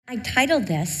I titled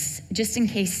this, just in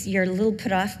case you're a little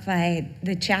put off by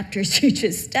the chapters you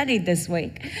just studied this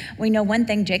week. We know one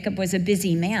thing, Jacob was a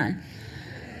busy man.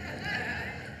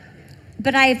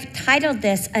 But I've titled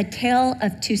this, A Tale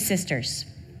of Two Sisters.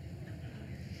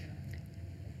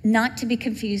 Not to be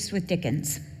confused with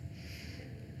Dickens,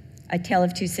 A Tale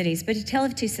of Two Cities, but A Tale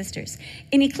of Two Sisters.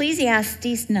 In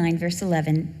Ecclesiastes 9, verse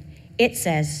 11, it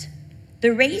says,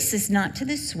 "The race is not to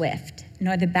the swift,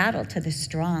 nor the battle to the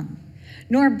strong,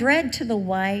 nor bread to the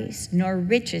wise, nor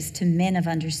riches to men of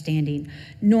understanding,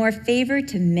 nor favor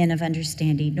to men of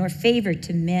understanding, nor favor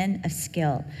to men of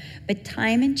skill. But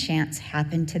time and chance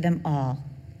happen to them all."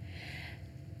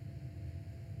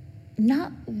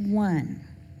 Not one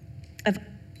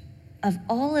of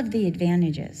all of the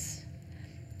advantages,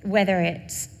 whether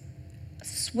it's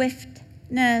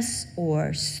swiftness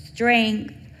or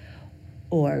strength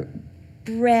or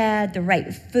bread, the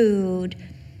right food,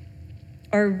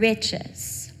 or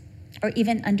riches, or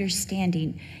even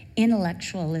understanding,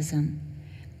 intellectualism,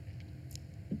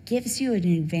 gives you an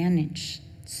advantage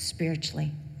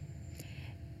spiritually.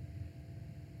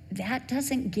 That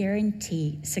doesn't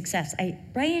guarantee success.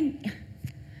 Brian,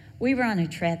 we were on a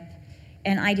trip,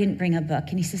 and I didn't bring a book,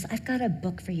 and he says, "I've got a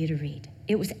book for you to read."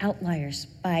 It was Outliers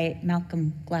by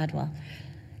Malcolm Gladwell.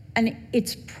 And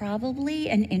it's probably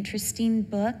an interesting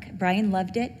book. Brian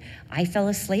loved it. I fell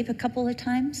asleep a couple of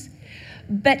times.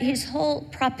 But his whole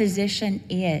proposition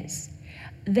is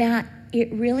that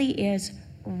it really is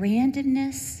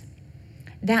randomness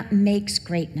that makes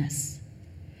greatness.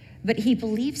 But he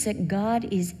believes that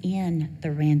God is in the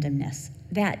randomness,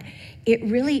 that it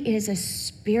really is a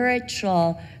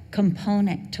spiritual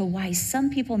component to why some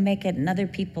people make it and other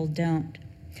people don't.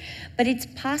 But it's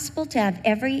possible to have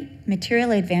every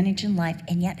material advantage in life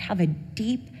and yet have a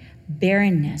deep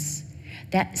barrenness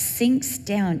that sinks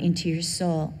down into your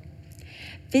soul.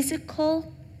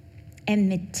 Physical and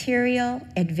material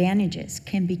advantages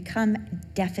can become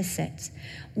deficits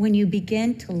when you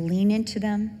begin to lean into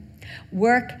them,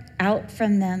 work out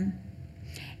from them,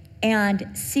 and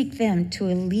seek them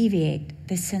to alleviate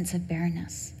the sense of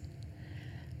barrenness.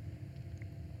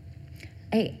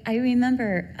 I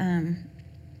remember,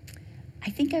 I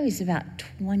think I was about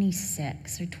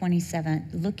 26 or 27,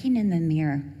 looking in the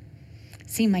mirror,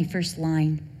 seeing my first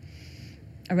line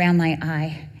around my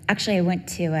eye. Actually, I went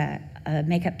to a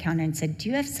makeup counter and said, "Do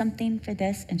you have something for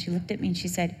this?" And she looked at me and she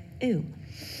said, "Ooh."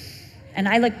 And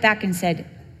I looked back and said,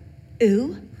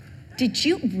 "Ooh? Did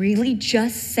you really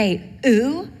just say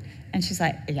ooh?" And she's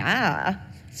like, "Yeah."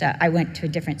 So I went to a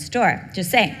different store,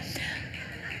 just saying.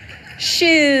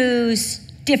 Shoes,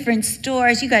 different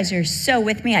stores. You guys are so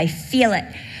with me. I feel it.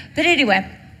 But anyway,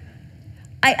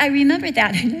 I remember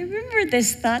that, and I remember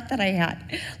this thought that I had,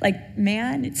 like,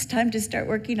 man, it's time to start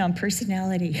working on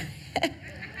personality.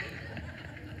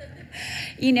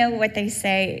 You know what they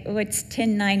say, what's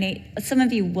 10, 9, 8, some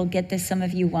of you will get this, some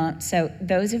of you won't. So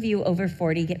those of you over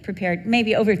 40, get prepared,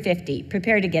 maybe over 50,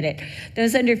 prepare to get it.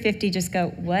 Those under 50, just go,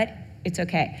 what? It's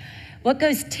okay. What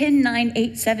goes 10, 9,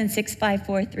 8, 7, 6, 5,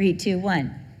 4, 3, 2,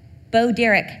 1? Bo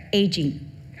Derek, aging.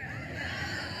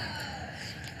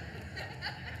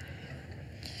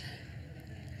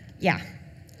 Yeah.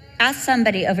 Ask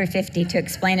somebody over 50 to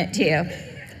explain it to you,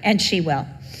 and she will.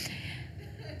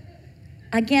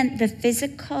 Again, the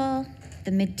physical,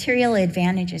 the material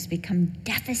advantages become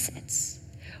deficits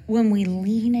when we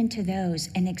lean into those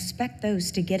and expect those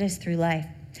to get us through life.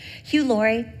 Hugh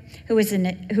Laurie, who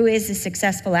is a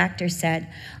successful actor, said,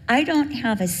 "I don't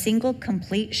have a single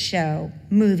complete show,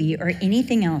 movie, or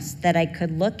anything else that I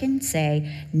could look and say,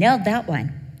 nailed that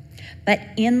one. But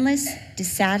endless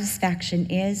dissatisfaction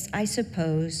is, I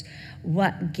suppose,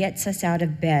 what gets us out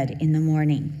of bed in the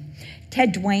morning."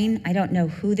 Ted Dwayne, I don't know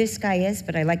who this guy is,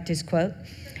 but I liked his quote.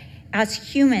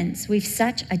 "As humans, we are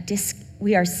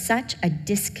such a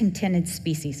discontented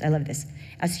species." I love this.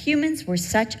 "As humans, we're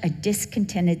such a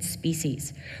discontented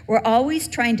species. We're always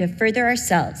trying to further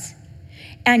ourselves.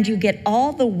 And you get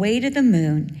all the way to the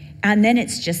moon, and then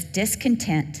it's just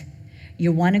discontent.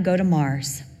 You want to go to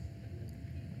Mars."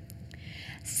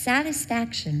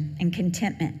 Satisfaction and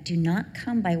contentment do not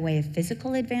come by way of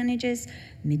physical advantages,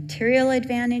 material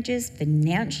advantages,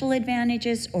 financial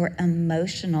advantages, or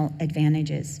emotional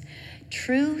advantages.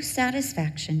 True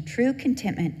satisfaction, true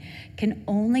contentment can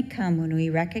only come when we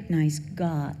recognize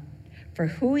God for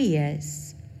who He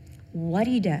is, what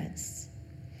He does,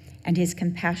 and His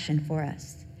compassion for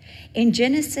us. In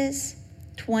Genesis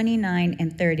 29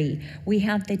 and 30, we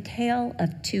have the tale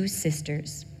of two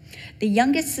sisters. The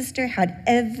youngest sister had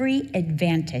every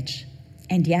advantage,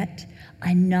 and yet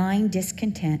a gnawing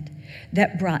discontent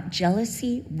that brought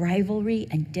jealousy, rivalry,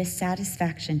 and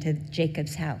dissatisfaction to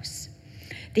Jacob's house.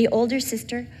 The older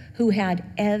sister, who had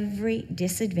every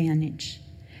disadvantage,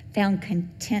 found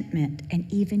contentment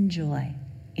and even joy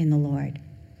in the Lord.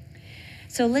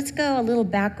 So let's go a little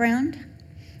background,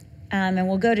 and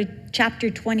we'll go to chapter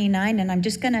 29, and I'm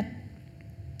just going to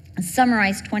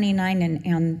summarize 29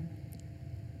 and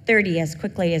 30 as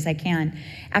quickly as I can.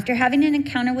 After having an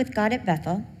encounter with God at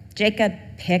Bethel, Jacob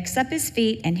picks up his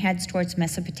feet and heads towards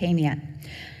Mesopotamia.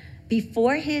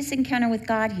 Before his encounter with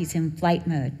God, he's in flight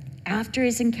mode. After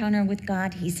his encounter with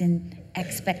God, he's in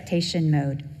expectation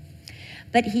mode.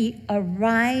 But he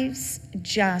arrives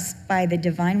just by the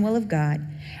divine will of God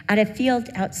at a field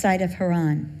outside of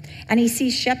Haran. And he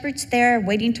sees shepherds there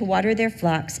waiting to water their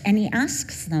flocks. And he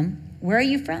asks them, "Where are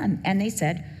you from?" And they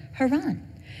said, "Haran."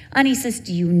 And he says,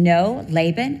 "Do you know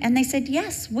Laban?" And they said,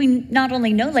 "Yes, we not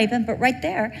only know Laban, but right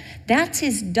there, that's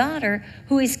his daughter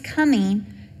who is coming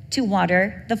to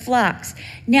water the flocks."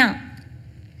 Now,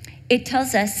 it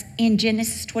tells us in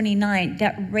Genesis 29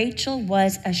 that Rachel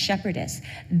was a shepherdess.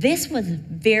 This was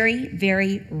very,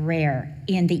 very rare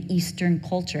in the Eastern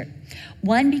culture.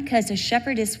 One, because a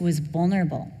shepherdess was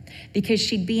vulnerable, because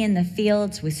she'd be in the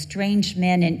fields with strange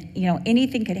men and,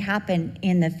 anything could happen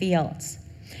in the fields.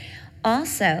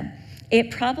 Also, it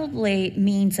probably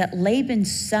means that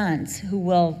Laban's sons, who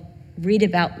we'll read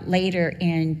about later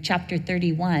in chapter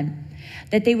 31,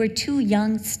 that they were too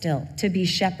young still to be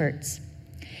shepherds.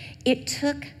 It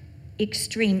took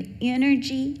extreme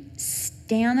energy,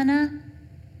 stamina,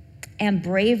 and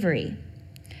bravery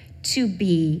to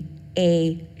be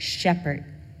a shepherd.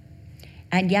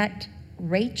 And yet,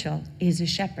 Rachel is a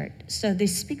shepherd. So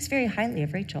this speaks very highly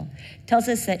of Rachel. It tells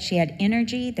us that she had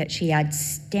energy, that she had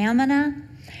stamina,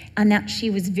 and that she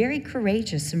was very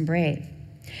courageous and brave.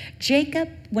 Jacob,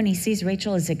 when he sees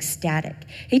Rachel, is ecstatic.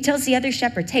 He tells the other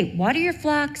shepherds, "Hey, water your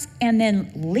flocks and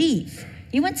then leave."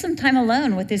 He wants some time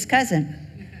alone with his cousin.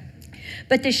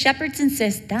 But the shepherds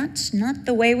insist that's not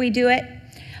the way we do it.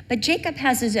 But Jacob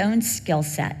has his own skill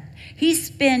set. He's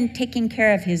been taking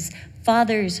care of his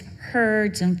father's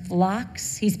herds and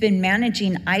flocks. He's been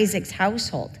managing Isaac's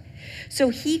household. So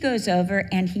he goes over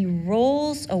and he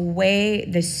rolls away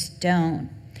the stone.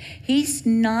 He's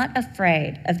not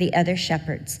afraid of the other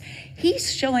shepherds.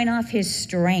 He's showing off his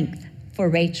strength for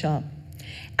Rachel.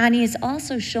 And he is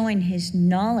also showing his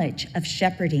knowledge of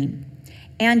shepherding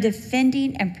and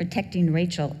defending and protecting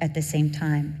Rachel at the same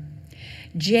time.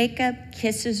 Jacob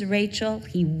kisses Rachel.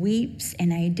 He weeps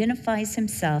and identifies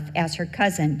himself as her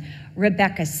cousin,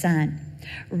 Rebekah's son.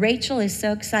 Rachel is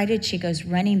so excited, she goes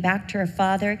running back to her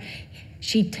father.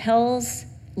 She tells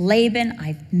Laban,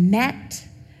 "I've met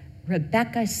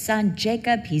Rebekah's son,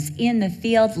 Jacob. He's in the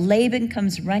field." Laban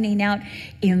comes running out,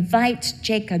 invites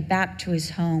Jacob back to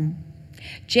his home.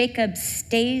 Jacob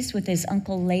stays with his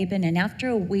uncle Laban, and after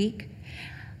a week,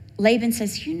 Laban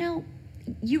says, "You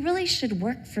really should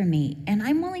work for me, and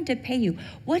I'm willing to pay you.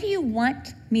 What do you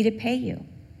want me to pay you?"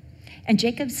 And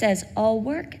Jacob says, "I'll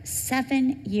work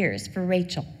 7 years for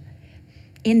Rachel."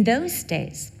 In those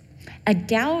days, a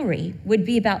dowry would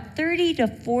be about 30 to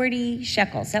 40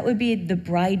 shekels. That would be the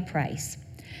bride price.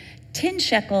 10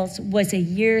 shekels was a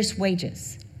year's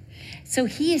wages. So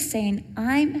he is saying,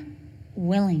 "I'm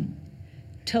willing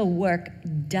to work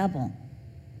double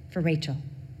for Rachel.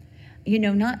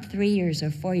 Not 3 years or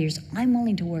 4 years. I'm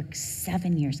willing to work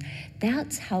 7 years."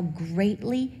 That's how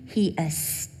greatly he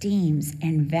esteems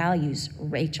and values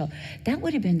Rachel. That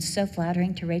would have been so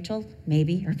flattering to Rachel,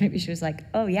 maybe. Or maybe she was like,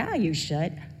 "Oh, yeah, you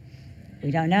should."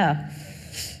 We don't know.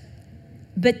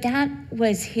 But that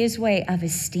was his way of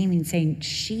esteeming, saying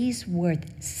she's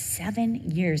worth 7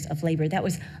 years of labor. That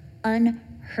was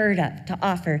unheard of to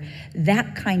offer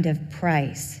that kind of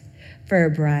price for a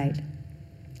bride.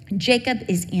 Jacob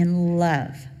is in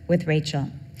love with Rachel,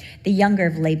 the younger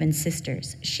of Laban's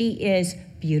sisters. She is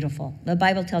beautiful. The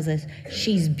Bible tells us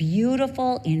she's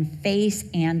beautiful in face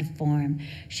and form.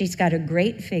 She's got a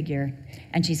great figure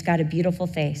and she's got a beautiful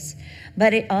face.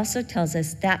 But it also tells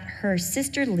us that her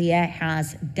sister Leah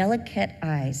has delicate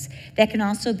eyes. That can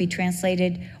also be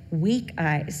translated weak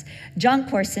eyes. John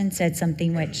Corson said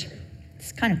something which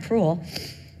is kind of cruel.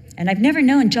 And I've never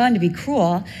known John to be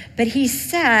cruel, but he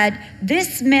said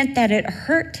this meant that it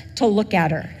hurt to look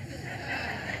at her.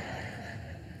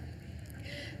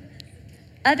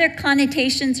 Other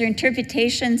connotations or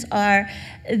interpretations are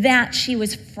that she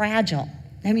was fragile.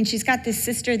 I mean, she's got this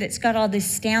sister that's got all this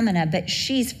stamina, but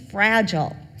she's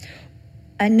fragile.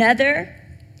 Another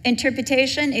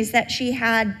interpretation is that she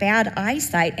had bad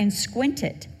eyesight and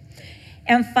squinted.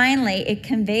 And finally, it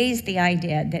conveys the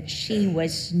idea that she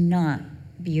was not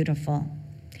beautiful.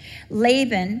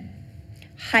 Laban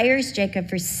hires Jacob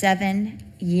for 7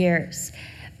 years.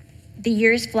 The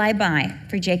years fly by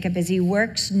for Jacob as he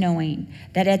works, knowing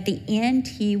that at the end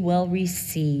he will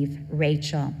receive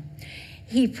Rachel.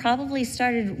 He probably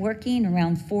started working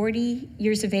around 40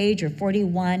 years of age or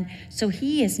 41, so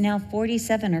he is now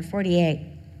 47 or 48.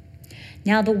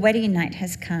 Now the wedding night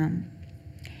has come.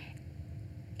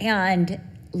 And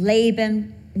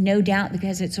Laban, no doubt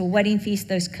because it's a wedding feast,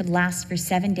 those could last for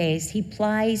 7 days. He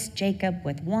plies Jacob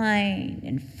with wine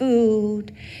and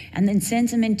food and then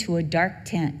sends him into a dark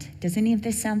tent. Does any of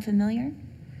this sound familiar?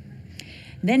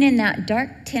 Then in that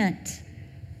dark tent,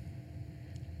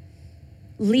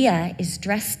 Leah is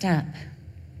dressed up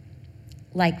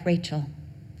like Rachel.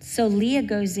 So Leah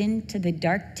goes into the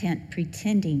dark tent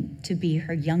pretending to be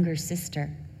her younger sister,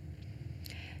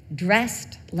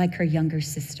 dressed like her younger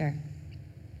sister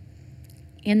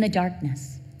in the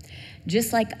darkness,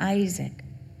 just like Isaac,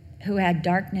 who had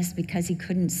darkness because he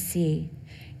couldn't see.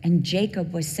 And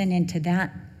Jacob was sent into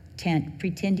that tent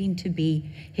pretending to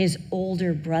be his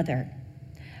older brother,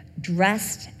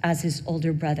 dressed as his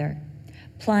older brother,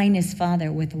 plying his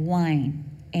father with wine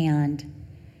and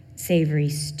savory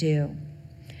stew.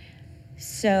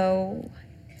 So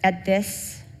at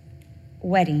this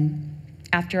wedding,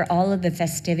 after all of the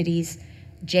festivities,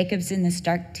 Jacob's in this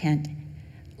dark tent.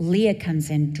 Leah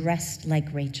comes in dressed like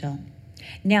Rachel.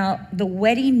 Now, the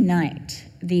wedding night,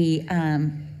 the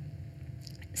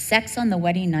sex on the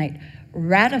wedding night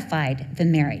ratified the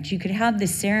marriage. You could have the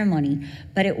ceremony,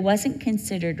 but it wasn't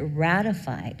considered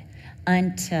ratified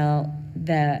until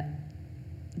the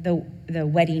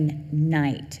wedding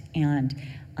night and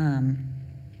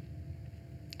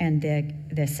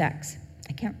the sex.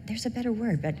 There's a better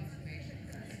word, but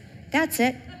that's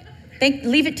it.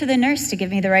 Leave it to the nurse to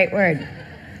give me the right word.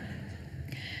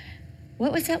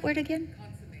 What was that word again?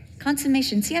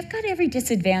 Consummation. See, I've got every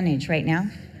disadvantage right now.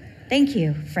 Thank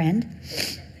you, friend.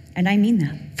 And I mean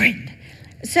that, friend.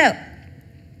 So,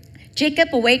 Jacob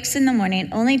awakes in the morning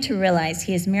only to realize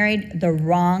he has married the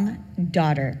wrong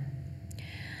daughter.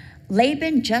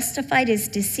 Laban justified his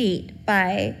deceit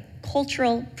by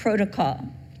cultural protocol.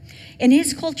 In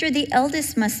his culture, the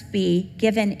eldest must be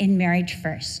given in marriage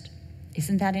first.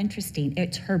 Isn't that interesting?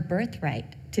 It's her birthright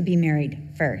to be married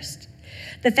first.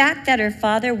 The fact that her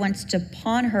father wants to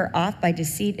pawn her off by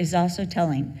deceit is also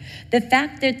telling. The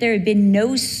fact that there had been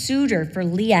no suitor for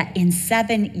Leah in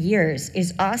 7 years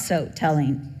is also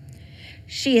telling.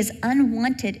 She is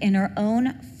unwanted in her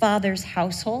own father's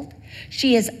household.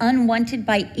 She is unwanted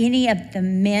by any of the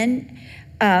men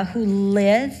who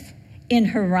live in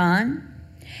Haran.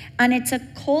 And it's a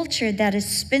culture that a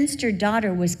spinster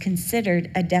daughter was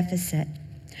considered a deficit.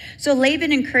 So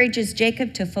Laban encourages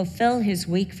Jacob to fulfill his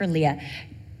week for Leah.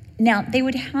 Now, they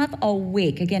would have a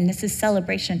week. Again, this is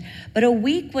celebration. But a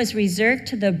week was reserved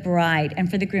to the bride and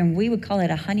for the groom. We would call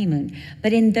it a honeymoon.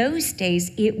 But in those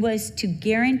days, it was to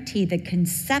guarantee the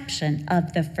conception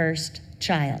of the first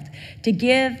child, to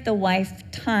give the wife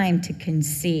time to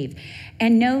conceive.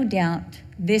 And no doubt,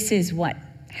 this is what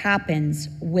happens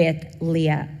with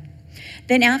Leah.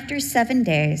 Then after 7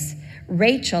 days,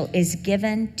 Rachel is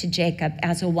given to Jacob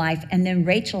as a wife, and then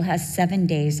Rachel has 7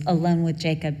 days alone with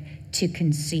Jacob to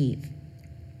conceive.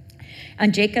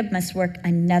 And Jacob must work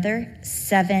another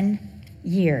 7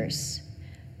 years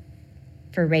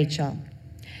for Rachel.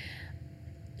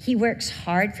 He works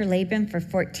hard for Laban for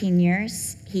 14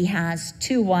 years. He has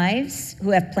 2 wives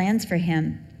who have plans for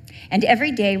him. And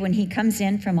every day when he comes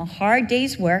in from a hard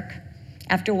day's work,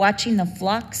 after watching the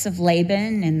flocks of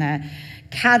Laban and the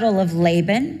cattle of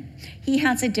Laban, he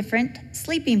has a different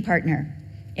sleeping partner.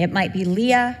 It might be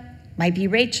Leah, might be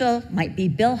Rachel, might be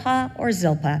Bilhah or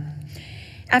Zilpah.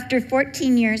 After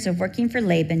 14 years of working for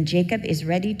Laban, Jacob is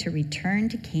ready to return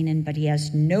to Canaan, but he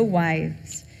has no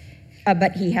wives.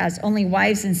 But he has only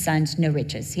wives and sons, no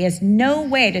riches. He has no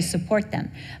way to support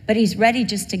them, but he's ready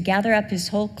just to gather up his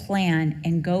whole clan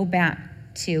and go back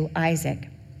to Isaac.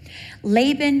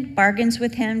 Laban bargains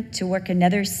with him to work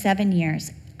another 7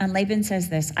 years. And Laban says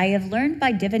this, I have learned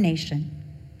by divination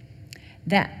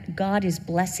that God is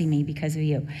blessing me because of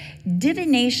you.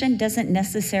 Divination doesn't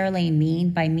necessarily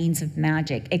mean by means of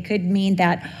magic. It could mean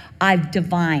that I've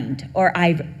divined or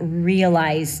I've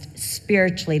realized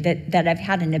spiritually that I've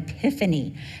had an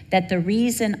epiphany, that the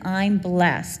reason I'm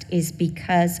blessed is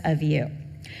because of you.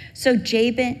 So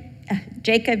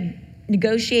Jacob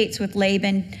negotiates with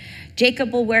Laban.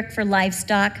 Jacob will work for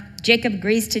livestock. Jacob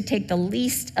agrees to take the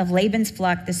least of Laban's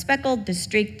flock, the speckled, the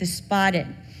streaked, the spotted.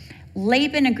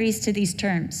 Laban agrees to these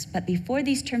terms, but before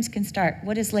these terms can start,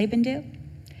 what does Laban do?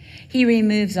 He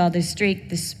removes all the streaked,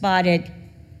 the spotted,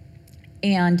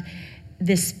 and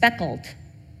the speckled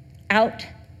out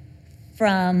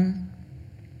from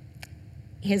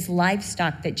his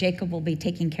livestock that Jacob will be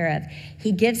taking care of.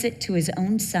 He gives it to his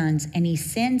own sons, and he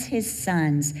sends his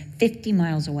sons 50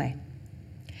 miles away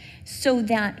so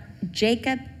that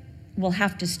Jacob will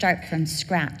have to start from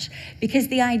scratch, because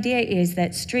the idea is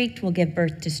that streaked will give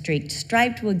birth to streaked,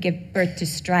 striped will give birth to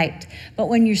striped. But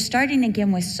when you're starting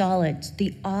again with solids,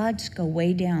 the odds go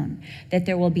way down that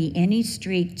there will be any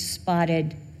streaked,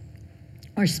 spotted,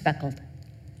 or speckled.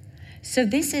 So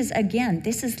this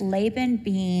is Laban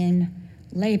being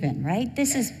Laban, right?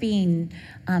 This is being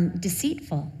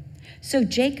deceitful. So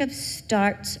Jacob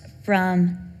starts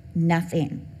from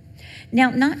nothing. Now,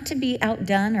 not to be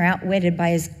outdone or outwitted by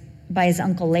his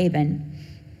uncle Laban,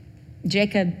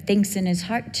 Jacob thinks in his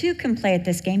heart, two can play at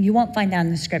this game. You won't find that in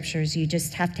the scriptures. You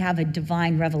just have to have a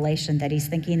divine revelation that he's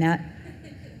thinking that.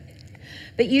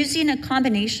 But using a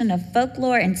combination of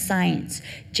folklore and science,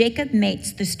 Jacob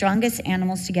mates the strongest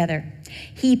animals together.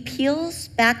 He peels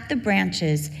back the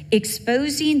branches,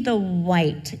 exposing the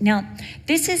white. Now,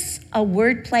 this is a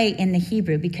word play in the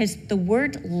Hebrew because the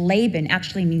word Laban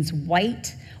actually means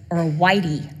white or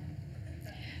whitey.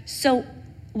 So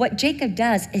what Jacob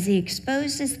does is he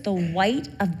exposes the white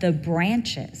of the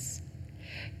branches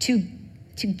to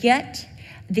get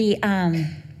the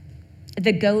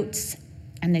goats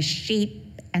and the sheep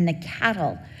and the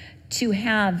cattle to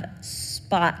have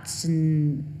spots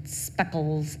and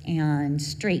speckles and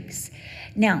streaks.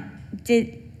 Now, do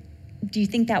you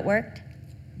think that worked?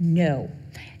 No.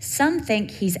 Some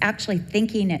think he's actually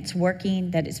thinking it's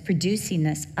working, that it's producing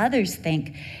this. Others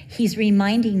think he's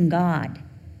reminding God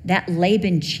that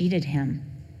Laban cheated him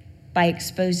by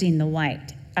exposing the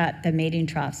white at the mating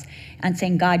troughs and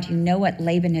saying, God, you know what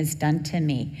Laban has done to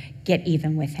me. Get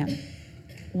even with him.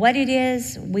 What it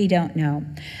is, we don't know.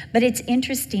 But it's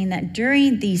interesting that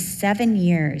during these 7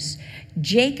 years,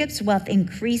 Jacob's wealth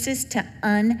increases to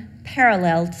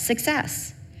unparalleled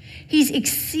success. He's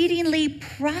exceedingly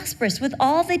prosperous with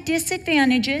all the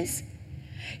disadvantages.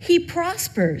 He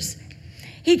prospers.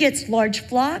 He gets large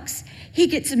flocks. He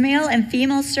gets male and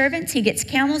female servants. He gets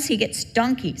camels. He gets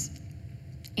donkeys.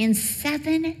 In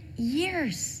 7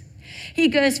 years, he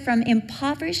goes from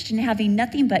impoverished and having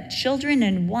nothing but children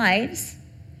and wives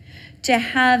to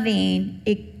having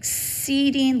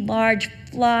exceeding large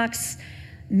flocks,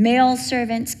 male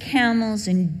servants, camels,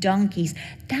 and donkeys.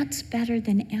 That's better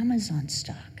than Amazon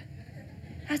stock.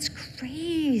 That's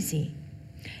crazy.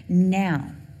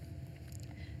 Now,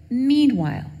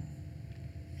 meanwhile,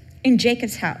 in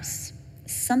Jacob's house,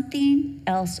 something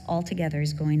else altogether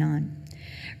is going on.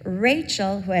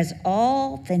 Rachel, who has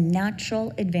all the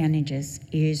natural advantages,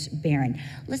 is barren.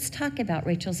 Let's talk about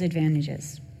Rachel's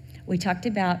advantages. We talked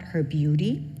about her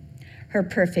beauty, her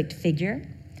perfect figure,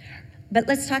 but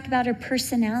let's talk about her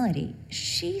personality.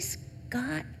 She's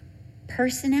got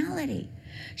personality.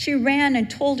 She ran and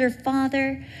told her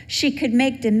father she could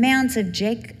make demands of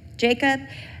Jacob.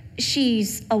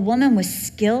 She's a woman with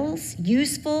skills,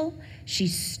 useful.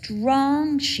 She's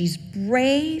strong. She's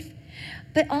brave,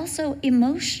 but also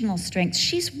emotional strength.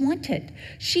 She's wanted.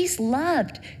 She's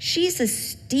loved. She's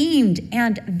esteemed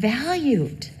and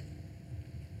valued.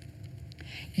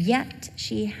 Yet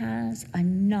she has a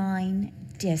gnawing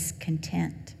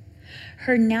discontent.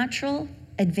 Her natural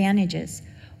advantages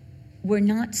were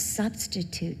not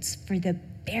substitutes for the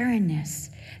barrenness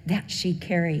that she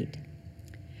carried.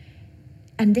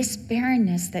 And this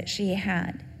barrenness that she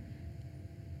had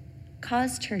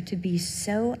caused her to be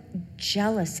so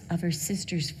jealous of her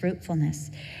sister's fruitfulness.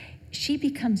 She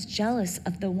becomes jealous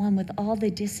of the one with all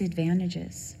the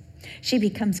disadvantages. She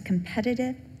becomes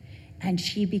competitive and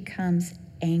she becomes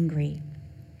angry.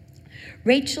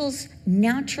 Rachel's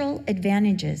natural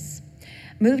advantages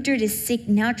moved her to seek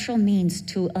natural means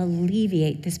to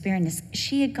alleviate this barrenness.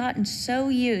 She had gotten so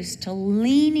used to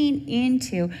leaning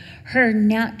into her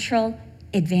natural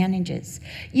advantages.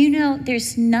 You know,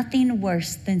 there's nothing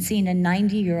worse than seeing a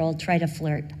 90-year-old try to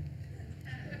flirt.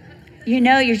 You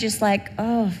know, you're just like,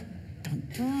 oh,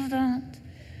 don't do that.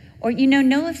 Or, you know,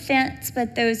 no offense,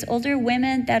 but those older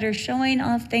women that are showing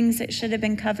off things that should have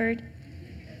been covered.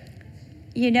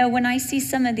 You know, when I see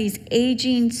some of these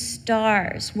aging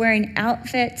stars wearing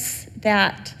outfits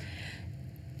that,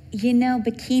 you know,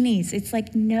 bikinis, it's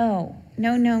like, no.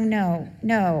 You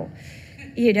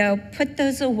know, put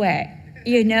those away.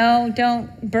 You know,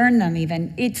 don't burn them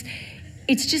even. It's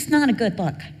just not a good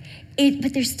look.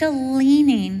 But they're still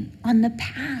leaning on the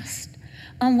past,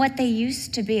 on what they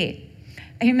used to be.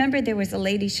 I remember there was a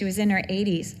lady, she was in her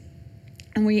 80s,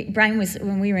 and Brian was,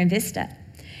 when we were in Vista.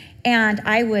 And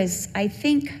I was, I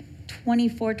think,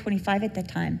 24, 25 at the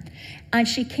time. And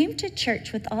she came to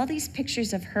church with all these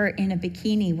pictures of her in a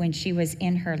bikini when she was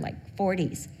in her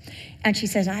 40s. And she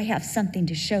says, I have something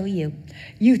to show you.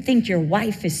 You think your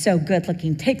wife is so good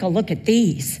looking. Take a look at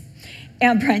these.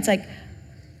 And Brian's like,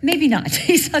 maybe not.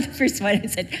 He saw the first one and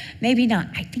said, maybe not.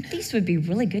 I think these would be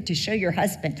really good to show your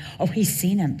husband. Oh, he's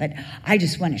seen them, but I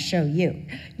just want to show you.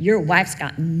 Your wife's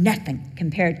got nothing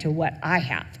compared to what I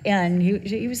have. And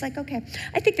he was like, okay.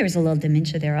 I think there was a little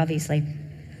dementia there, obviously.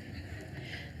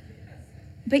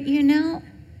 But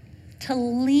to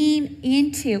lean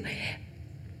into,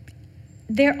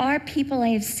 there are people I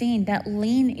have seen that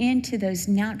lean into those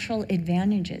natural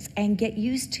advantages and get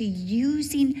used to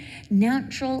using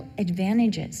natural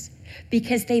advantages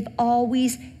because they've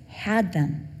always had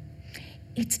them.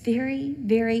 It's very,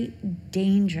 very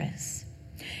dangerous.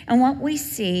 And what we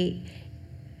see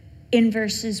in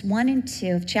verses 1 and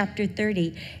 2 of chapter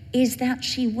 30 is that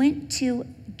she went to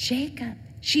Jacob.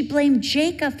 She blamed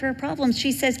Jacob for her problems.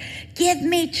 She says, give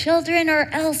me children or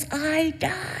else I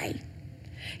die.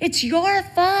 It's your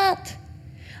fault.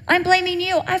 I'm blaming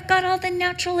you. I've got all the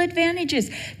natural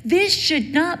advantages. This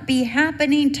should not be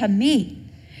happening to me.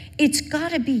 It's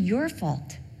got to be your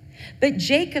fault. But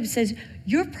Jacob says,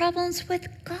 your problem's with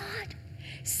God.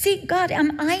 Seek God.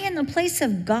 Am I in the place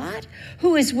of God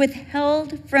who has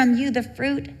withheld from you the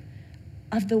fruit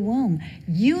of the womb?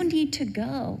 You need to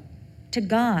go to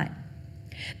God.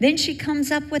 Then she comes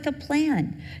up with a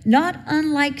plan, not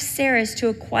unlike Sarah's, to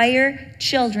acquire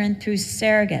children through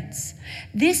surrogates.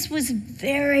 This was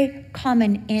very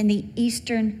common in the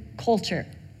Eastern culture,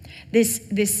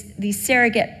 these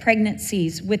surrogate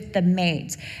pregnancies with the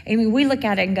maids. I mean, we look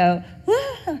at it and go,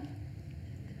 whoa.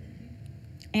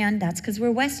 And that's because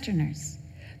we're Westerners.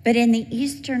 But in the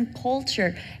Eastern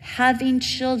culture, having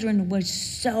children was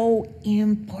so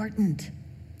important.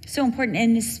 So important,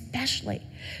 and especially,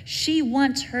 she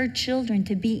wants her children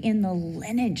to be in the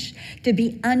lineage, to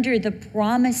be under the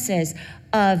promises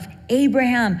of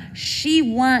Abraham. She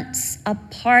wants a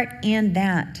part in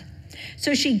that.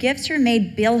 So she gives her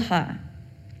maid Bilhah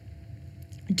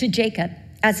to Jacob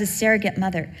as a surrogate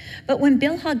mother. But when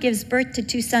Bilhah gives birth to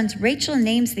 2 sons, Rachel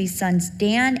names these sons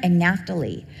Dan and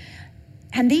Naphtali.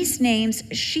 And these names,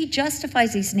 she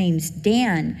justifies these names.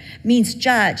 Dan means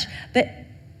judge, but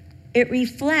it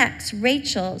reflects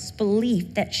Rachel's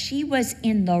belief that she was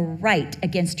in the right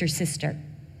against her sister.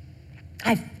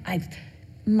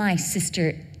 My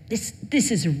sister,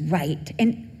 this is right.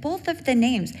 And both of the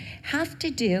names have to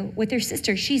do with her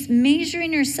sister. She's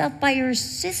measuring herself by her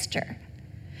sister,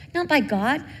 not by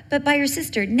God, but by her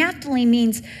sister. Naphtali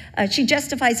means, she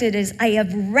justifies it as, I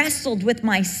have wrestled with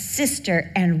my sister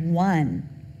and won.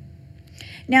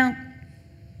 Now,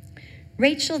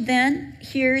 Rachel then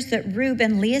hears that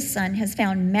Reuben, Leah's son, has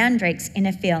found mandrakes in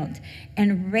a field,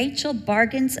 and Rachel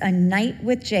bargains a night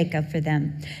with Jacob for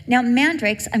them. Now,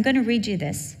 mandrakes, I'm going to read you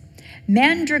this.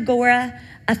 Mandragora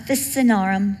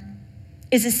officinarum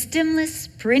is a stemless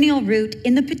perennial root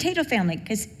in the potato family,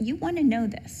 because you want to know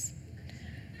this.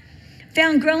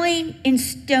 Found growing in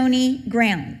stony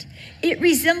ground. It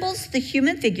resembles the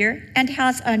human figure and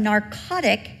has a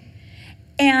narcotic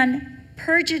and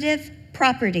purgative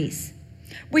properties,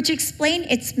 which explain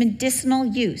its medicinal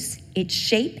use. Its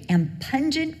shape and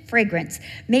pungent fragrance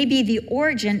may be the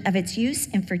origin of its use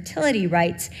in fertility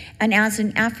rites and as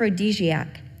an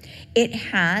aphrodisiac. It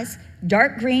has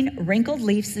dark green wrinkled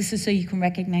leaves. This is so you can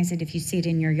recognize it if you see it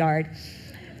in your yard,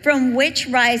 from which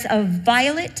rise a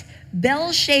violet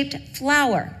bell-shaped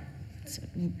flower. So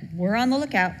we're on the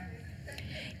lookout.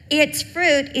 Its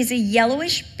fruit is a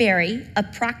yellowish berry,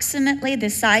 approximately the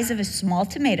size of a small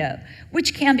tomato,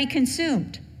 which can be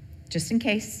consumed, just in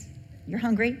case you're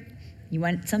hungry, you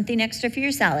want something extra for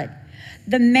your salad.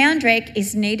 The mandrake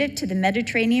is native to the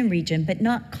Mediterranean region, but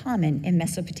not common in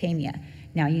Mesopotamia.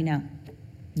 Now you know.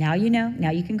 Now you know.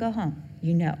 Now you can go home.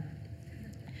 You know.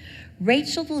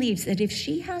 Rachel believes that if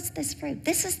she has this fruit,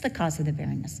 this is the cause of the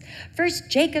barrenness. First,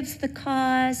 Jacob's the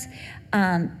cause.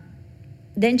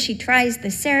 Then she tries the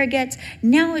surrogates.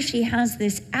 Now if she has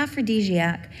this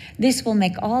aphrodisiac, this will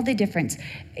make all the difference.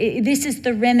 This is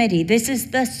the remedy. This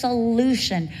is the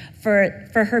solution for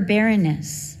her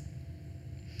barrenness.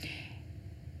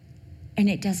 And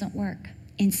it doesn't work.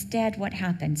 Instead, what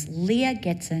happens? Leah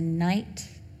gets a night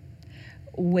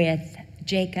with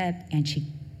Jacob, and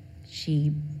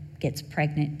she gets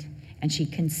pregnant, and she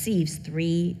conceives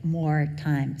 3 more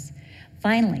times.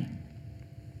 Finally,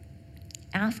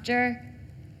 after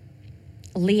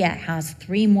Leah has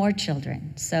 3 more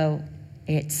children, so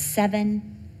it's 7-0.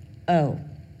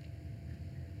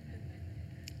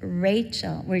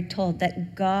 Rachel, we're told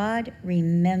that God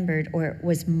remembered or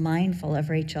was mindful of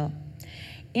Rachel.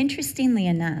 Interestingly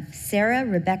enough, Sarah,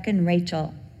 Rebecca, and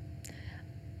Rachel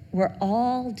were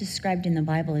all described in the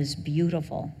Bible as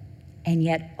beautiful, and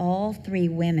yet all three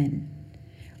women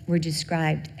were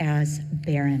described as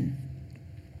barren.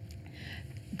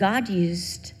 God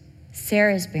used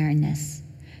Sarah's barrenness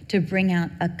to bring out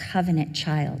a covenant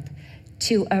child,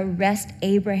 to arrest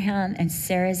Abraham and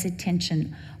Sarah's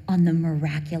attention on the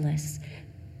miraculous,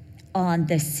 on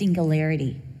the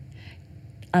singularity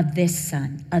of this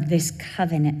son, of this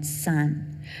covenant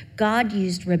son. God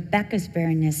used Rebekah's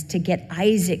barrenness to get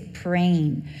Isaac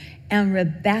praying and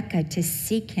Rebekah to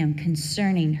seek him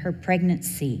concerning her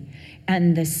pregnancy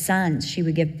and the sons she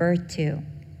would give birth to.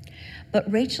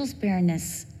 But Rachel's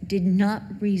barrenness did not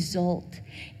result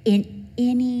in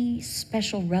any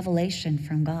special revelation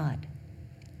from God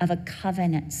of a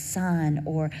covenant son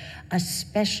or a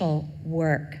special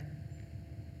work.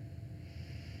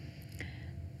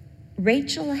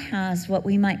 Rachel has what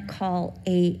we might call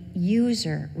a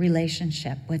user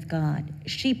relationship with God.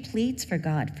 She pleads for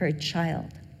God for a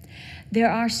child. There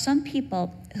are some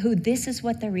people who this is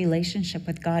what their relationship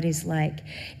with God is like.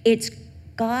 It's,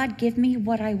 God, give me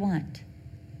what I want.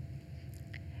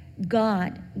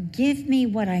 God, give me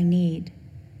what I need,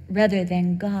 rather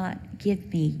than God,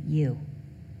 give me you.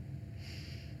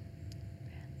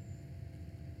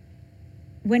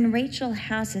 When Rachel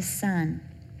has a son,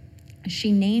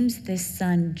 she names this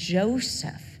son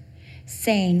Joseph,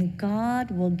 saying,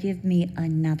 God will give me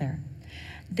another.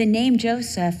 The name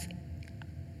Joseph,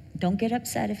 don't get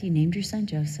upset if you named your son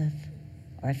Joseph,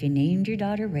 or if you named your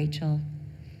daughter Rachel.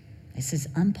 This is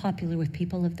unpopular with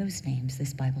people of those names,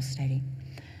 this Bible study.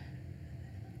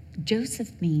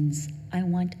 Joseph means, I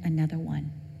want another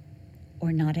one,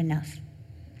 or not enough,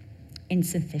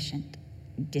 insufficient,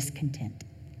 discontent.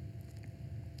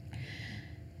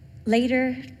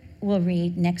 Later, we'll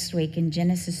read next week in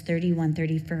Genesis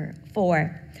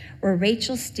 31:34, where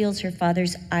Rachel steals her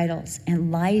father's idols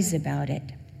and lies about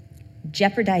it,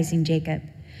 jeopardizing Jacob,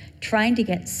 trying to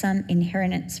get some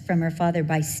inheritance from her father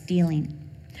by stealing.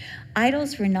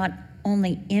 Idols were not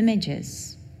only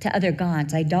images to other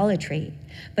gods, idolatry,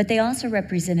 but they also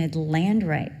represented land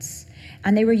rights,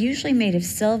 and they were usually made of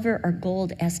silver or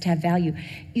gold as to have value.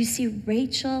 You see,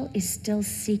 Rachel is still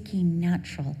seeking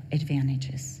natural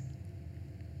advantages.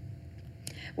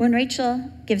 When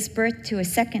Rachel gives birth to a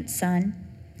second son,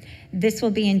 this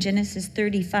will be in Genesis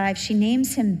 35, she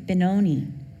names him Benoni,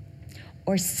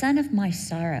 or son of my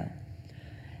sorrow,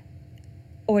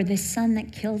 or the son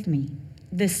that killed me,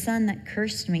 the son that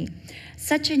cursed me.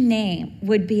 Such a name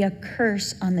would be a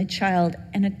curse on the child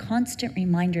and a constant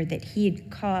reminder that he had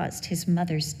caused his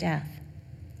mother's death.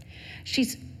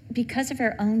 Because of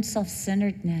her own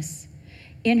self-centeredness,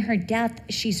 in her death,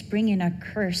 she's bringing a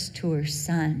curse to her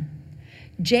son.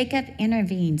 Jacob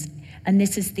intervenes, and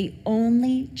this is the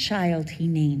only child he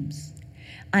names.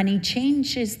 And he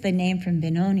changes the name from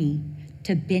Benoni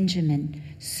to Benjamin,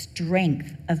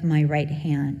 strength of my right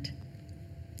hand.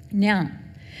 Now,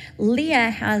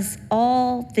 Leah has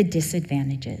all the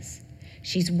disadvantages.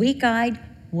 She's weak-eyed,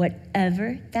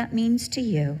 whatever that means to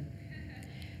you.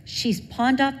 She's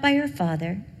pawned off by her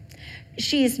father.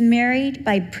 She is married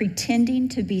by pretending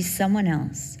to be someone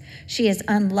else. She is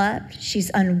unloved. She's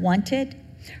unwanted.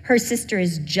 Her sister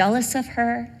is jealous of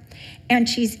her, and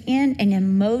she's in an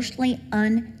emotionally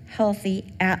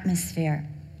unhealthy atmosphere.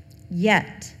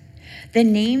 Yet, the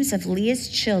names of Leah's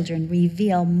children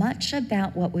reveal much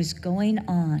about what was going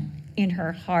on in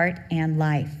her heart and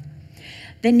life.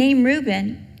 The name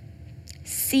Reuben,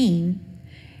 seen,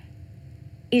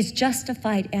 is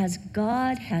justified as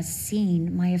God has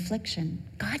seen my affliction.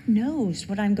 God knows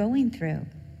what I'm going through.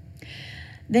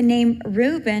 The name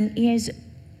Reuben is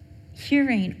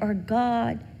hearing, or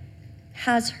God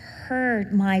has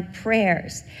heard my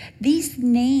prayers. These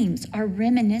names are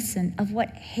reminiscent of what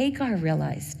Hagar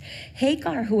realized.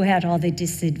 Hagar, who had all the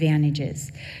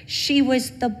disadvantages. She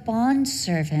was the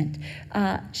bondservant.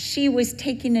 She was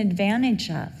taken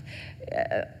advantage of.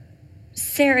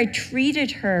 Sarah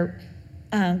treated her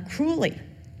cruelly.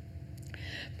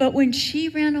 But when she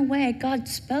ran away, God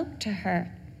spoke to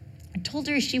her and told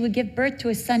her she would give birth to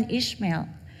a son, Ishmael.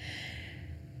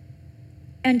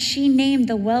 And she named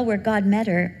the well where God met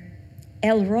her,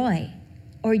 El Roi,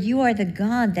 or you are the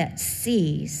God that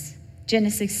sees,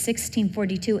 Genesis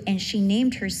 16:42, and she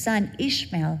named her son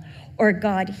Ishmael, or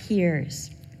God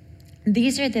hears.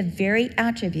 These are the very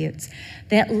attributes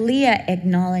that Leah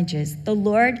acknowledges. The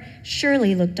Lord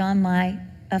surely looked on my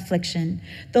affliction.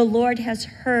 The Lord has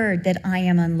heard that I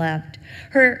am unloved.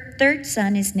 Her third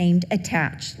son is named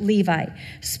Attached, Levi,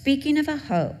 speaking of a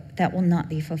hope that will not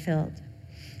be fulfilled.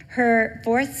 Her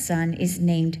fourth son is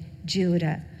named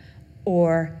Judah,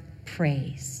 or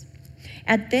Praise.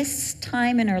 At this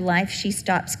time in her life, she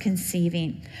stops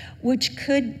conceiving, which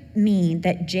could mean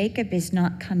that Jacob is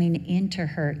not coming into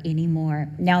her anymore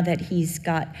now that he's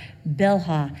got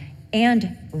Bilhah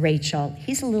and Rachel.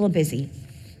 He's a little busy.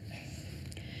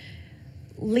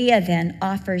 Leah then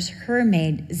offers her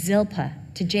maid Zilpah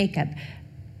to Jacob.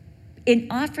 In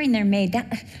offering their maid,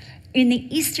 that in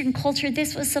the Eastern culture,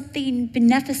 this was something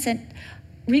beneficent.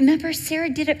 Remember, Sarah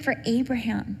did it for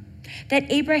Abraham,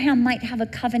 that Abraham might have a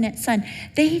covenant son.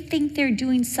 They think they're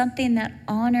doing something that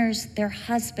honors their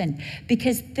husband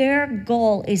because their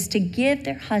goal is to give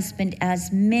their husband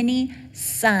as many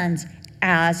sons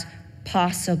as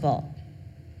possible.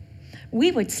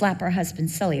 We would slap our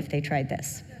husbands silly if they tried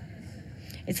this.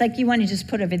 It's like you want to just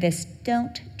put over this,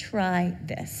 don't try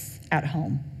this at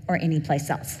home or anyplace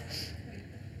else.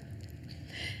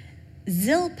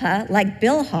 Zilpah, like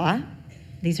Bilhah,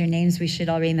 these are names we should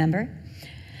all remember,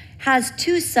 has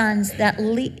two sons that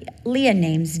Leah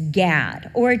names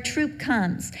Gad, or a troop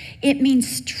comes. It means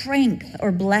strength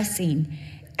or blessing.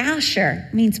 Asher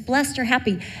means blessed or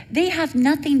happy. They have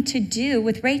nothing to do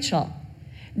with Rachel.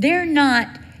 They're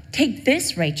not, take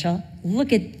this, Rachel.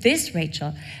 Look at this,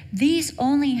 Rachel. These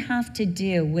only have to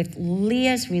do with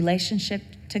Leah's relationship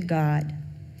to God.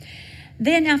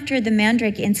 Then after the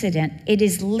mandrake incident, it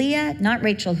is Leah, not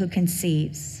Rachel, who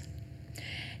conceives.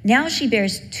 Now she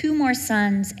bears two more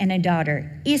sons and a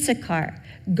daughter, Issachar.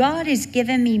 God has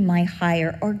given me my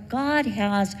hire, or God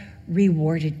has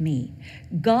rewarded me.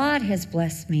 God has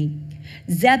blessed me.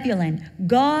 Zebulun,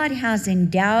 God has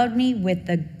endowed me with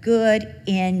a good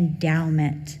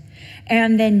endowment.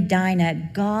 And then Dinah,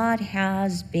 God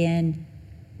has been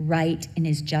right in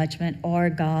his judgment, or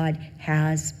God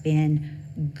has been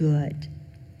good.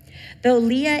 Though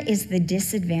Leah is the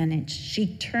disadvantaged,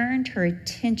 she turned her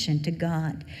attention to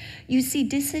God. You see,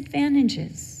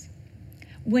 disadvantages,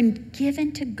 when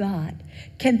given to God,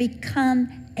 can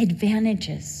become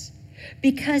advantages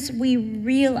because we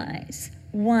realize,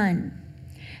 one,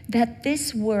 that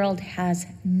this world has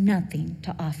nothing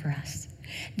to offer us,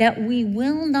 that we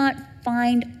will not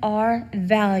find our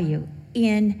value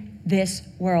in this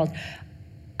world.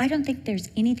 I don't think there's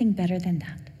anything better than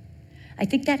that. I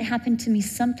think that happened to me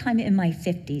sometime in my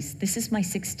 50s. This is my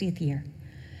 60th year.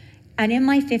 And in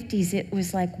my 50s, it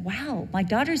was like, wow, my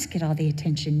daughters get all the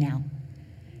attention now.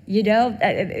 You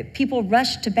know, people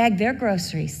rush to bag their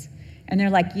groceries. And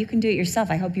they're like, you can do it yourself.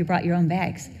 I hope you brought your own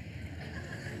bags.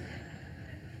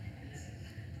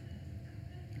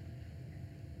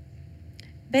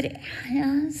 But it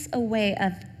has a way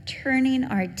of turning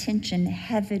our attention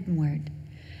heavenward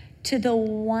to the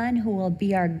one who will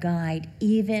be our guide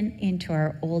even into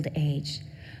our old age,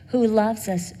 who loves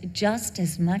us just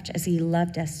as much as he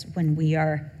loved us when we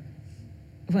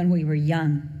were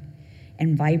young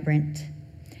and vibrant,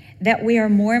 that we are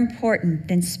more important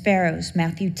than sparrows,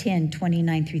 Matthew 10,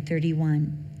 29 through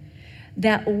 31,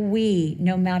 that we,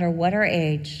 no matter what our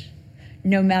age,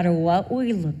 no matter what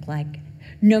we look like,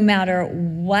 no matter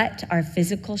what our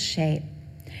physical shape,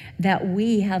 that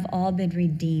we have all been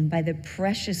redeemed by the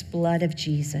precious blood of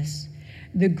Jesus,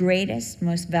 the greatest,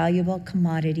 most valuable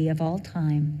commodity of all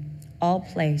time, all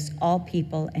place, all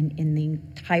people, and in the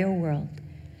entire world,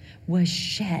 was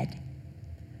shed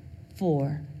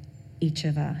for each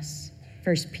of us.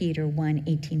 1 Peter 1,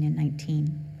 18 and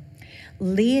 19.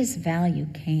 Leah's value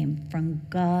came from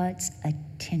God's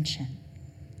attention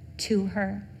to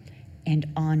her and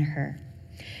on her.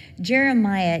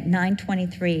 Jeremiah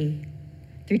 9:23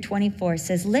 through 24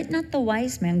 says, let not the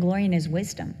wise man glory in his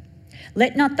wisdom.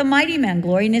 Let not the mighty man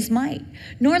glory in his might,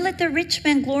 nor let the rich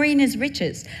man glory in his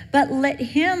riches, but let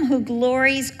him who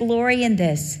glories glory in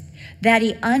this, that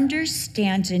he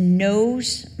understands and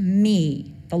knows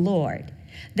me, the Lord,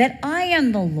 that I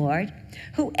am the Lord,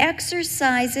 who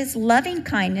exercises loving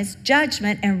kindness,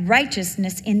 judgment, and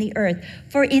righteousness in the earth.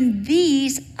 For in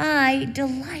these I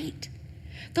delight.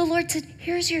 The Lord said,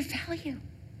 here's your value.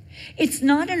 It's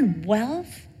not in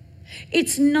wealth.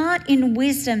 It's not in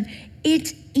wisdom.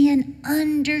 It's in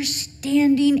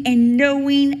understanding and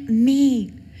knowing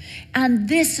me. And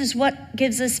this is what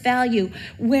gives us value.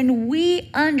 When we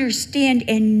understand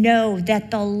and know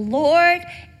that the Lord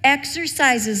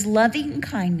exercises loving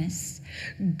kindness,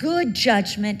 good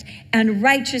judgment, and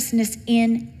righteousness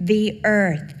in the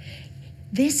earth.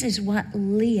 This is what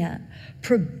Leah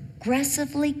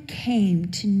progressively came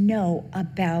to know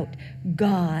about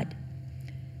God.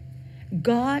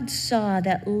 God saw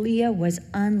that Leah was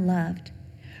unloved.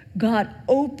 God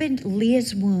opened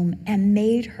Leah's womb and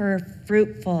made her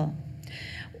fruitful.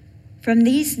 From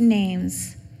these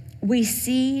names, we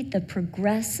see the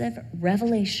progressive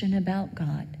revelation about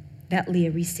God that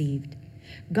Leah received.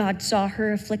 God saw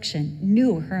her affliction,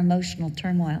 knew her emotional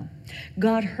turmoil.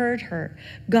 God heard her.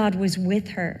 God was with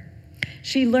her.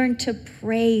 She learned to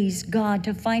praise God,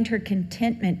 to find her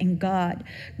contentment in God.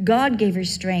 God gave her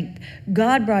strength.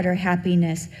 God brought her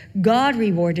happiness. God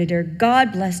rewarded her.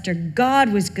 God blessed her.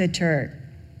 God was good to her.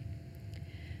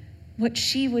 What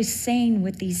she was saying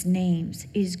with these names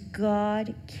is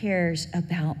God cares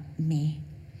about me.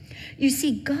 You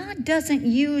see, God doesn't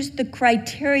use the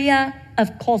criteria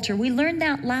of culture. We learned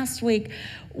that last week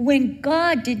when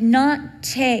God did not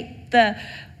take the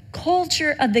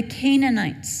culture of the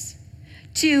Canaanites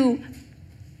to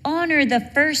honor the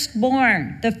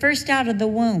firstborn, the first out of the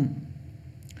womb,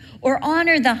 or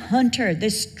honor the hunter, the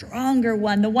stronger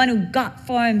one, the one who got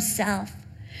for himself.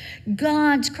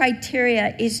 God's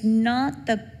criteria is not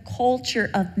the culture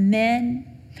of men.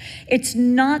 It's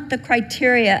not the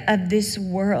criteria of this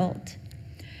world.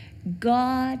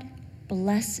 God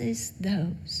blesses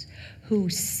those who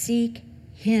seek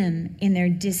him in their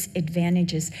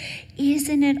disadvantages.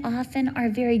 Isn't it often our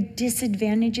very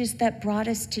disadvantages that brought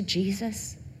us to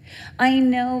Jesus? I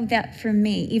know that for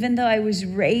me, even though I was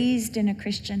raised in a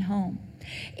Christian home,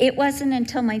 it wasn't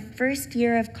until my first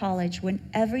year of college when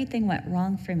everything went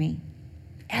wrong for me.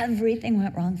 Everything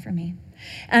went wrong for me.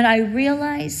 And I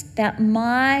realized that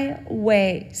my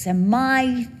ways and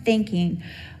my thinking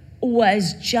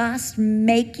was just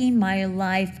making my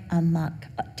life amuck,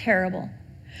 terrible.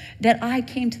 That I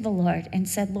came to the Lord and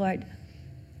said, Lord,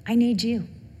 I need you.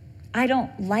 I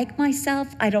don't like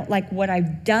myself. I don't like what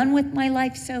I've done with my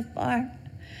life so far.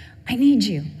 I need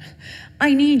you.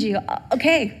 I need you.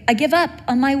 Okay, I give up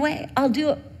on my way. I'll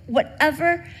do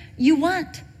whatever you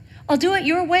want. I'll do it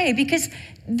your way because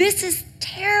this is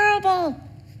terrible.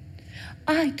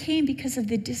 I came because of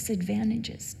the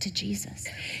disadvantages to Jesus.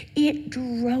 It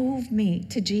drove me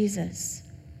to Jesus.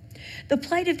 The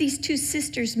plight of these two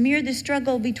sisters mirror the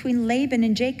struggle between Laban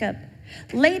and Jacob.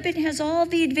 Laban has all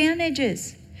the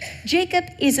advantages. Jacob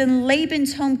is in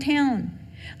Laban's hometown.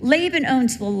 Laban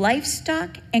owns the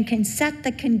livestock and can set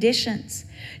the conditions.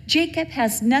 Jacob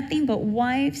has nothing but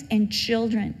wives and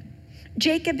children.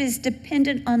 Jacob is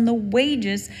dependent on the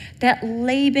wages that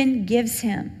Laban gives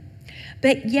him.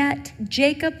 But yet,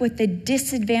 Jacob, with the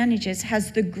disadvantages,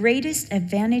 has the greatest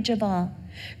advantage of all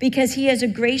because he has a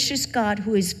gracious God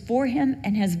who is for him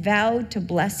and has vowed to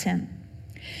bless him.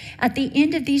 At the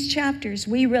end of these chapters,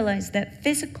 we realize that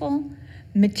physical,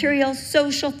 material,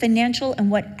 social, financial, and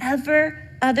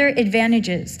whatever other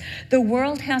advantages the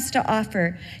world has to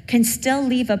offer can still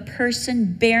leave a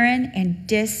person barren and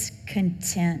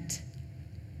discontent.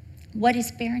 What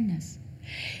is barrenness?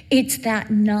 It's that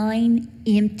gnawing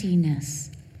emptiness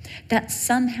that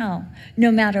somehow,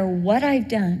 no matter what I've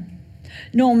done,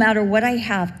 no matter what I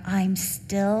have, I'm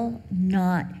still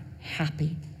not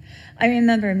happy. I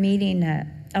remember meeting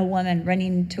a woman,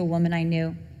 running into a woman I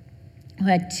knew who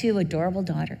had two adorable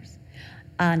daughters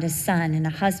and a son and a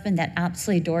husband that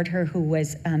absolutely adored her who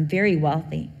was very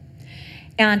wealthy.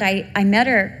 And I met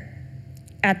her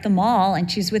at the mall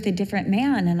and she's with a different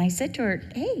man. And I said to her,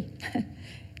 hey,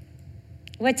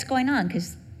 what's going on?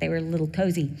 Because they were a little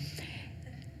cozy.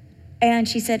 And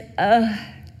she said,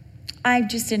 I'm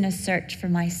just in a search for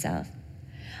myself.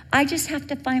 I just have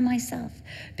to find myself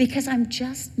because I'm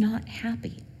just not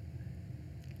happy.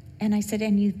 And I said,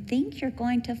 and you think you're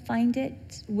going to find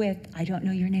it with, I don't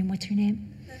know your name, what's your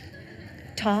name?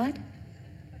 Todd?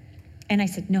 And I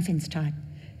said, no offense, Todd.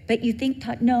 But you think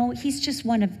Todd, no, he's just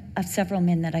one of several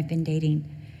men that I've been dating.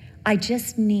 I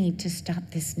just need to stop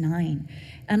this gnawing.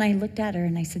 And I looked at her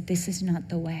and I said, this is not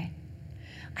the way.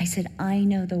 I said, I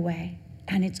know the way,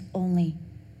 and it's only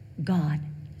God.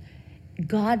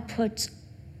 God puts,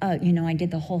 I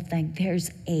did the whole thing. There's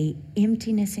a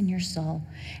emptiness in your soul,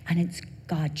 and it's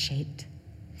God-shaped.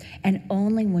 And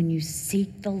only when you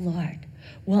seek the Lord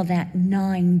will that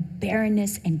gnawing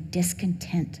barrenness and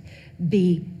discontent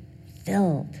be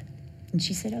filled. And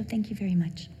she said, oh, thank you very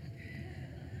much.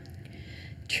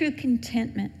 True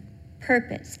contentment,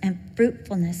 purpose, and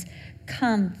fruitfulness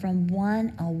come from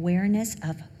one awareness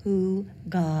of who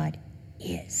God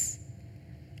is.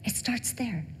 It starts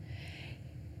there.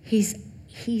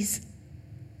 He's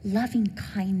loving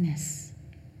kindness.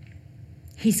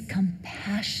 He's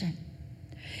compassion.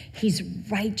 He's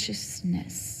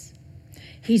righteousness.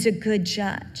 He's a good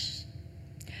judge.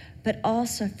 But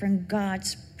also from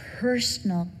God's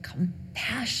personal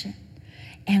compassion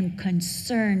and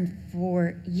concern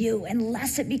for you,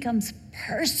 unless it becomes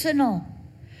personal,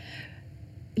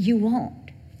 you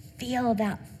won't feel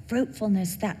that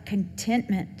fruitfulness, that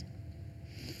contentment.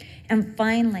 And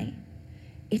finally,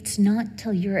 it's not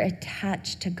till you're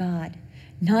attached to God,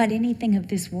 not anything of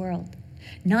this world,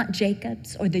 not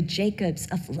Jacob's or the Jacobs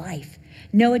of life.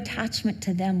 No attachment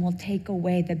to them will take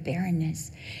away the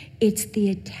barrenness. It's the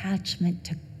attachment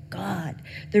to God,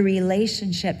 the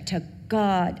relationship to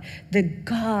God, the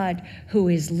God who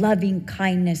is loving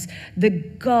kindness, the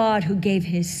God who gave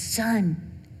his son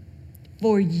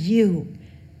for you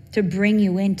to bring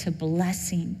you into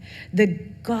blessing, the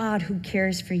God who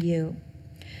cares for you.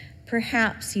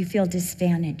 Perhaps you feel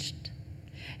disadvantaged.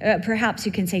 Perhaps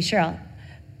you can say, Cheryl,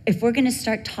 if we're going to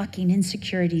start talking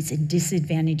insecurities and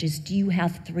disadvantages, do you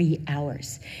have 3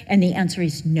 hours? And the answer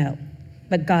is no,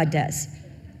 but God does.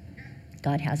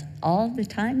 God has all the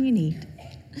time you need.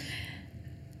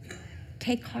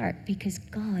 Take heart, because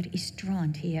God is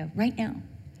drawn to you right now.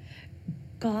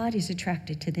 God is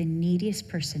attracted to the neediest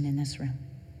person in this room.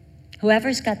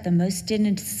 Whoever's got the most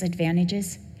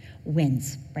disadvantages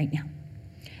wins right now.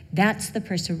 That's the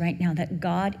person right now that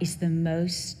God is the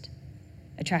most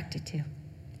attracted to.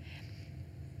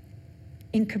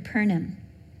 In Capernaum,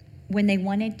 when they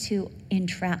wanted to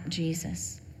entrap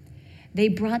Jesus, they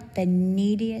brought the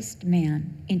neediest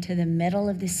man into the middle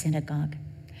of the synagogue,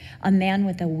 a man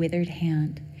with a withered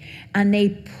hand, and they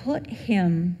put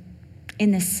him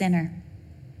in the center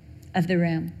of the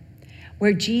room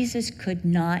where Jesus could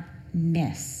not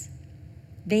miss.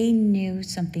 They knew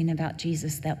something about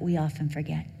Jesus that we often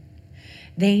forget.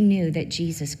 They knew that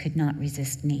Jesus could not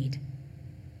resist need.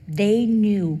 They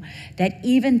knew that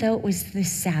even though it was the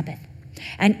Sabbath,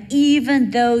 and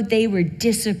even though they were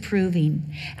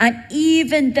disapproving, and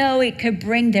even though it could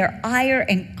bring their ire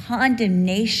and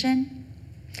condemnation,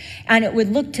 and it would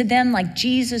look to them like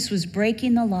Jesus was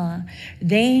breaking the law,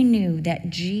 they knew that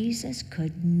Jesus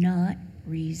could not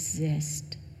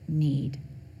resist need,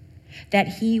 that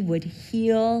he would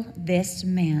heal this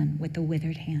man with the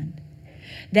withered hand,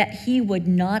 that he would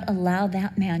not allow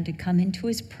that man to come into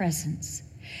his presence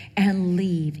and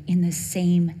leave in the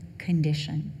same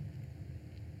condition.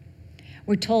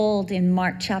 We're told in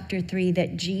Mark chapter 3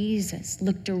 that Jesus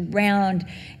looked around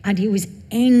and he was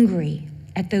angry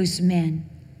at those men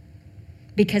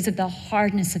because of the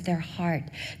hardness of their heart,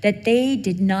 that they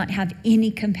did not have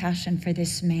any compassion for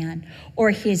this man or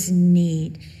his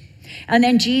need. And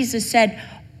then Jesus said,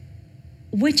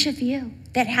 which of you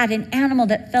that had an animal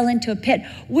that fell into a pit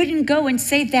wouldn't go and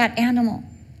save that animal?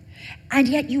 And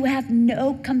yet you have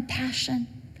no compassion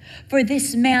for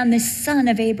this man, the son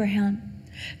of Abraham.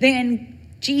 Then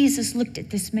Jesus looked at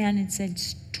this man and said,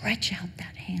 stretch out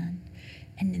that hand.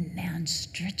 And the man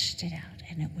stretched it out,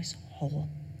 and it was whole,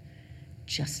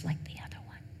 just like the other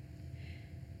one.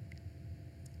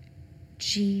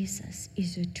 Jesus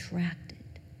is attracted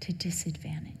to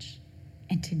disadvantage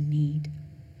and to need.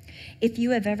 If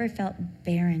you have ever felt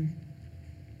barren,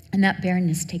 and that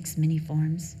barrenness takes many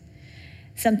forms,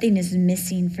 something is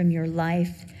missing from your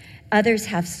life, others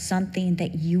have something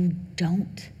that you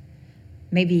don't.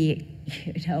 Maybe,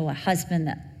 a husband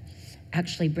that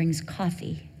actually brings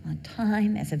coffee on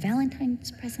time as a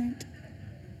Valentine's present.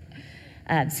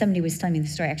 Somebody was telling me the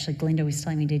story, actually Glinda was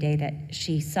telling me today, that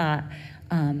she saw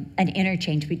an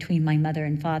interchange between my mother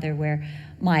and father where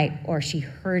she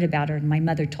heard about her, and my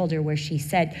mother told her, where she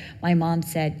said, my mom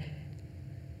said,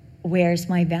 where's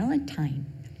my Valentine?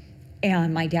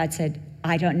 And my dad said,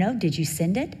 I don't know, did you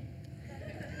send it?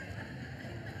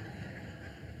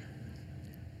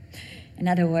 In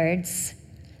other words,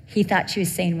 he thought she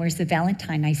was saying, where's the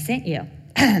Valentine I sent you?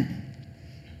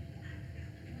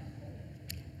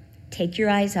 Take your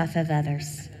eyes off of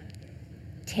others.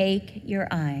 Take your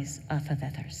eyes off of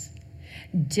others.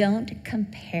 Don't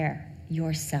compare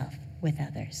yourself with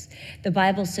others. The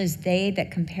Bible says they that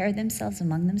compare themselves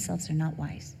among themselves are not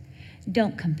wise.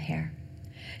 Don't compare.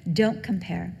 Don't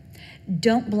compare.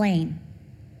 Don't blame.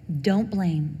 Don't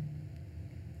blame.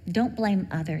 Don't blame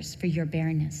others for your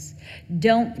barrenness.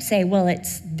 Don't say, well,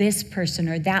 it's this person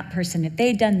or that person, if they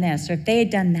had done this or if they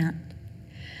had done that.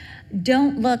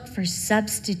 Don't look for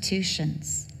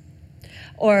substitutions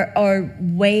or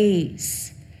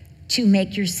ways to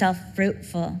make yourself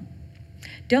fruitful.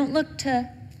 Don't look to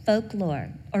folklore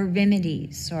or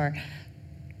remedies or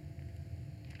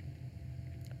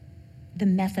the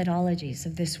methodologies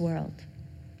of this world.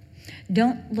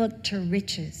 Don't look to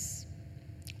riches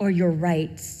or your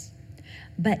rights,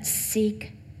 but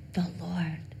seek the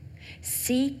Lord.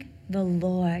 Seek the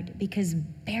Lord, because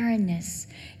barrenness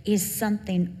is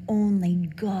something only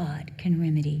God can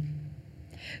remedy.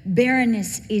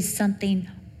 Barrenness is something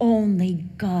only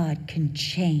God can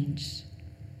change.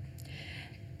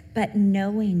 But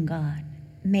knowing God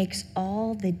makes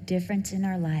all the difference in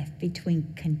our life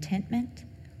between contentment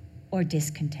or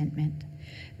discontentment,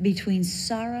 between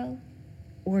sorrow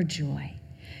or joy,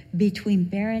 between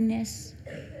barrenness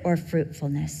or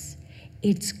fruitfulness.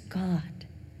 It's God.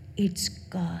 It's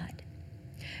God.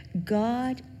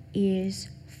 God is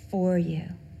for you.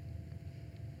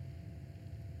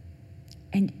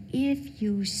 And if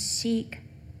you seek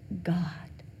God,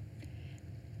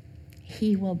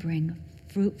 he will bring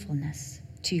fruitfulness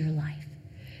to your life,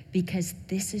 because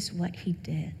this is what he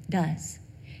does.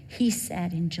 He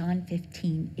said in John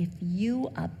 15, if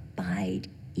you abide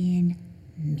in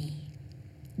me,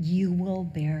 you will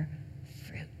bear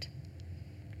fruit.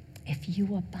 If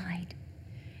you abide,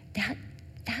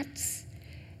 that's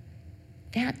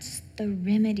the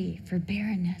remedy for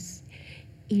barrenness,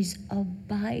 is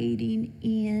abiding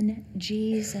in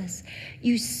Jesus.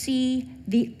 You see,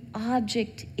 the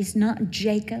object is not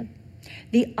Jacob.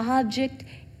 The object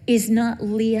is not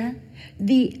Leah.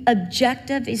 The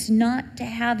objective is not to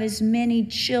have as many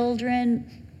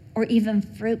children or even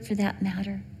fruit for that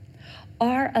matter.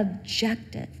 Our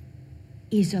objective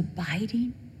is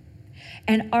abiding,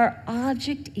 and our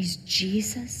object is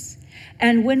Jesus.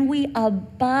 And when we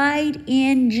abide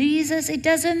in Jesus, it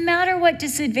doesn't matter what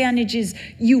disadvantages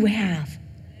you have.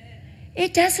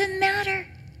 It doesn't matter,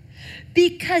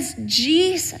 because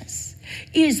Jesus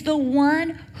is the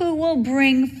one who will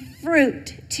bring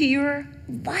fruit to your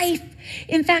life.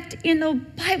 In fact, in the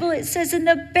Bible it says, and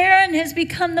the barren has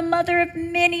become the mother of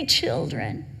many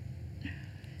children.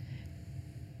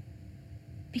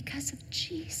 Because of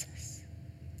Jesus.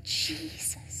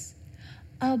 Jesus.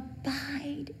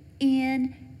 Abide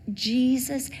in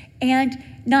Jesus, and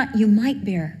not you might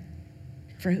bear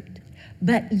fruit,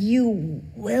 but you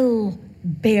will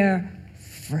bear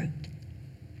fruit.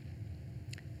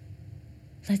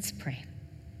 Let's pray.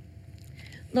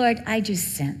 Lord, I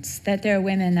just sense that there are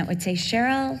women that would say,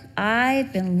 Cheryl,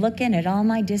 I've been looking at all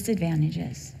my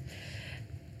disadvantages.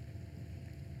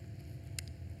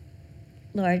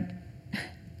 Lord,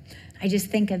 I just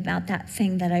think about that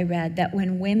thing that I read, that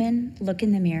when women look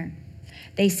in the mirror,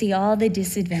 they see all the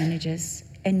disadvantages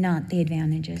and not the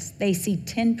advantages. They see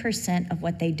 10% of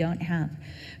what they don't have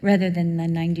rather than the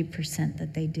 90%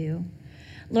 that they do.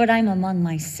 Lord, I'm among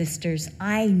my sisters.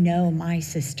 I know my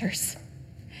sisters.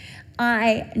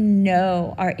 I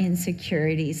know our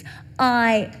insecurities.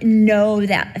 I know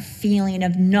that feeling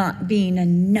of not being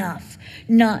enough,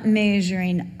 not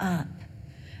measuring up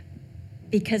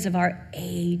because of our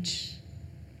age,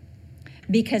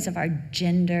 because of our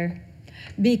gender,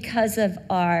 because of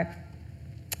our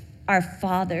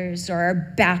fathers or our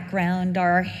background or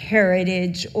our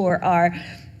heritage or our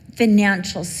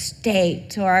financial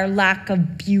state or our lack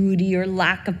of beauty or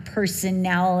lack of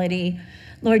personality.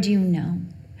 Lord, you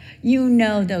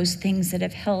know those things that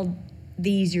have held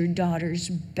these, your daughters,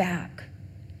 back.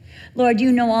 Lord,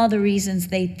 you know all the reasons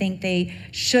they think they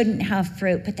shouldn't have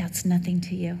fruit, but that's nothing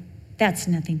to you. That's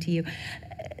nothing to you.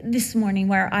 This morning,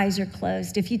 where our eyes are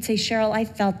closed, if you'd say, Cheryl, I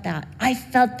felt that. I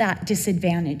felt that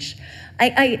disadvantage.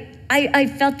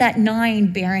 I felt that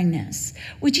gnawing barrenness.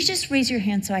 Would you just raise your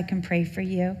hand so I can pray for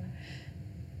you?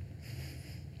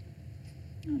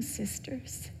 Oh,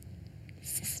 sisters.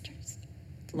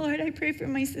 Lord, I pray for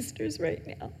my sisters right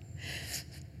now.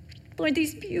 Lord,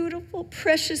 these beautiful,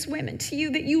 precious women to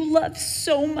you that you love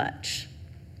so much.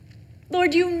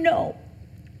 Lord, you know,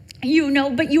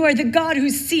 but you are the God who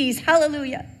sees.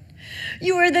 Hallelujah.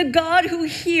 You are the God who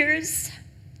hears.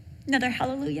 Another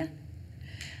hallelujah.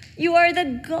 You are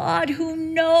the God who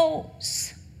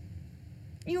knows.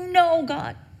 You know,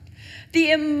 God,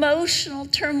 the emotional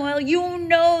turmoil. You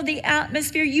know the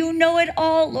atmosphere. You know it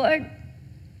all, Lord.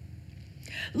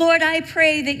 Lord, I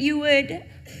pray that you would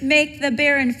make the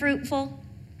barren fruitful.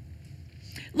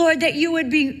 Lord, that you would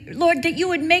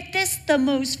make this the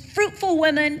most fruitful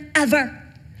women ever.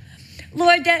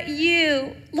 Lord, that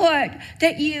you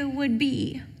would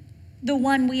be the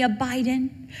one we abide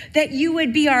in, that you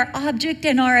would be our object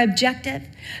and our objective,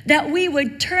 that we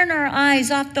would turn our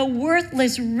eyes off the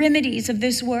worthless remedies of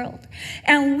this world,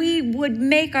 and we would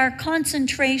make our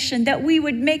concentration, that we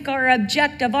would make our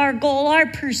objective, our goal, our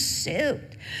pursuit,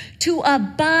 to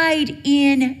abide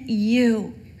in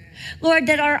you. Lord,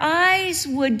 that our eyes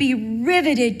would be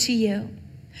riveted to you,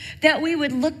 that we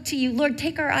would look to you. Lord,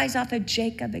 take our eyes off of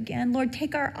Jacob again. Lord,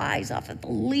 take our eyes off of the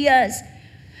Leahs.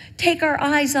 Take our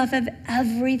eyes off of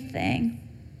everything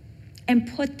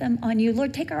and put them on you.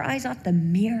 Lord, take our eyes off the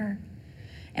mirror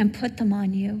and put them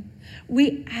on you.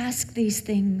 We ask these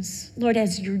things, Lord,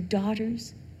 as your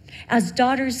daughters. As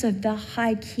daughters of the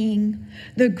High King,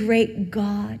 the great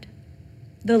God,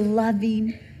 the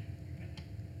loving,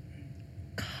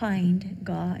 kind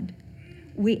God,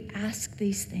 we ask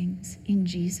these things in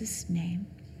Jesus' name.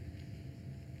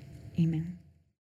 Amen.